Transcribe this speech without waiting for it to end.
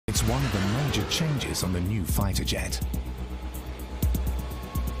one of the major changes on the new fighter jet.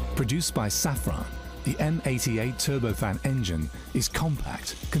 Produced by Safran, the M88 turbofan engine is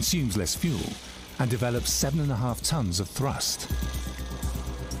compact, consumes less fuel, and develops 7.5 tons of thrust.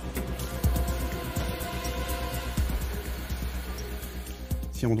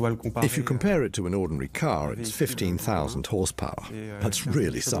 If you compare it to an ordinary car, it's 15,000 horsepower. That's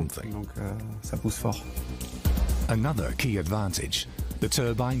really something. Another key advantage, the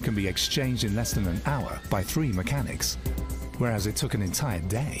turbine can be exchanged in less than an hour by 3 mechanics, whereas it took an entire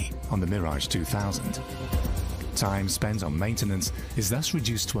day on the Mirage 2000. Time spent on maintenance is thus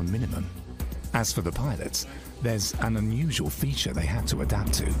reduced to a minimum. As for the pilots, there's an unusual feature they had to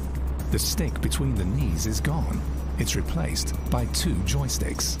adapt to. The stick between the knees is gone. It's replaced by 2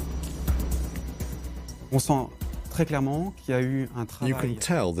 joysticks. You can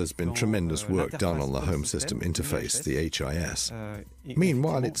tell there's been tremendous work done on the home system interface, the HIS.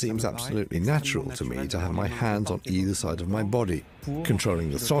 Meanwhile, it seems absolutely natural to me to have my hands on either side of my body,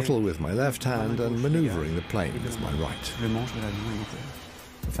 controlling the throttle with my left hand and maneuvering the plane with my right.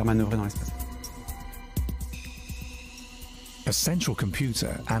 A central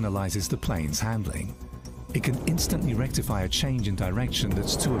computer analyzes the plane's handling. It can instantly rectify a change in direction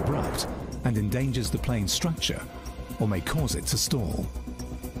that's too abrupt and endangers the plane's structure, or may cause it to stall.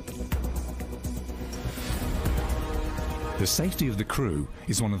 The safety of the crew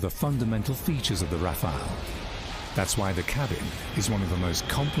is one of the fundamental features of the Rafale. That's why the cabin is one of the most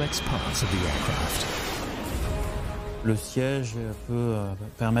complex parts of the aircraft. The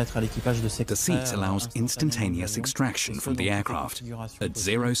seat allows instantaneous extraction from the aircraft at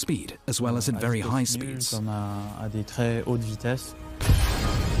 0 speed as well as at very high speeds.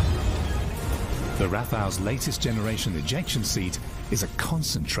 The Rafale's latest generation ejection seat is a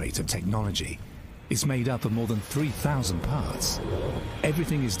concentrate of technology. It's made up of more than 3,000 parts.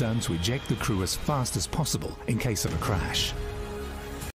 Everything is done to eject the crew as fast as possible in case of a crash.